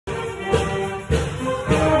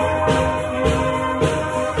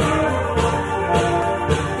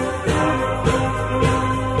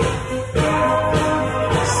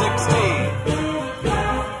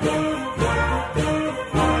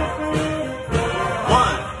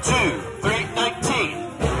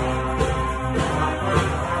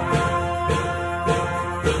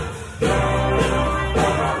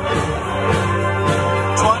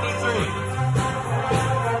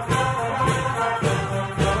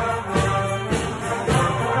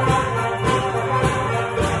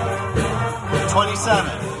27.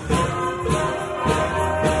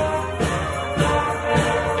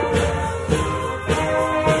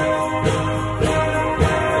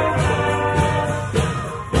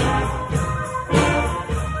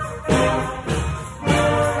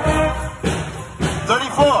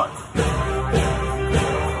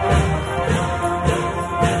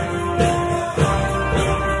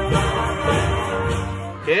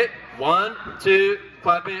 Hit, 1, 2,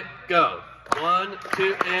 clap it, go. 1,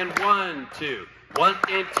 2, and 1, 2. 1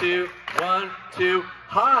 and 2, 1, 2,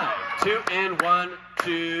 high. 2 and 1,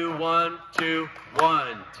 2, 1, 2,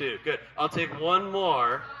 1, 2. Good. I'll take one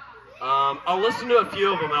more. I'll listen to a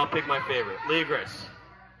few of them and I'll pick my favorite. Leah Grace.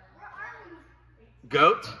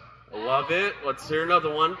 Goat. I love it. Let's hear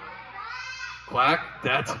another one. Quack.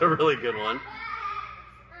 That's a really good one.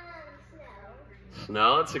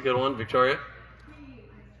 Snow. That's a good one. Victoria.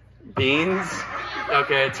 Beans.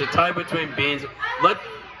 Okay, it's a tie between beans.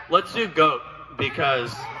 Let's do goat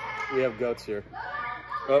because we have goats here.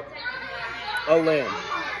 Oh, lamb.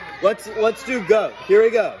 Let's do goat. Here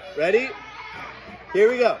we go. Ready? Here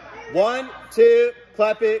we go. 1, 2,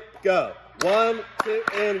 clap it, go. 1, 2,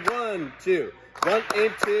 and 1, 2. 1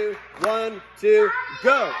 and 2, 1, 2,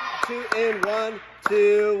 go. 2 and 1,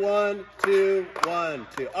 2, 1, 2, 1,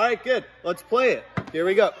 2. All right, good. Let's play it. Here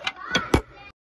we go.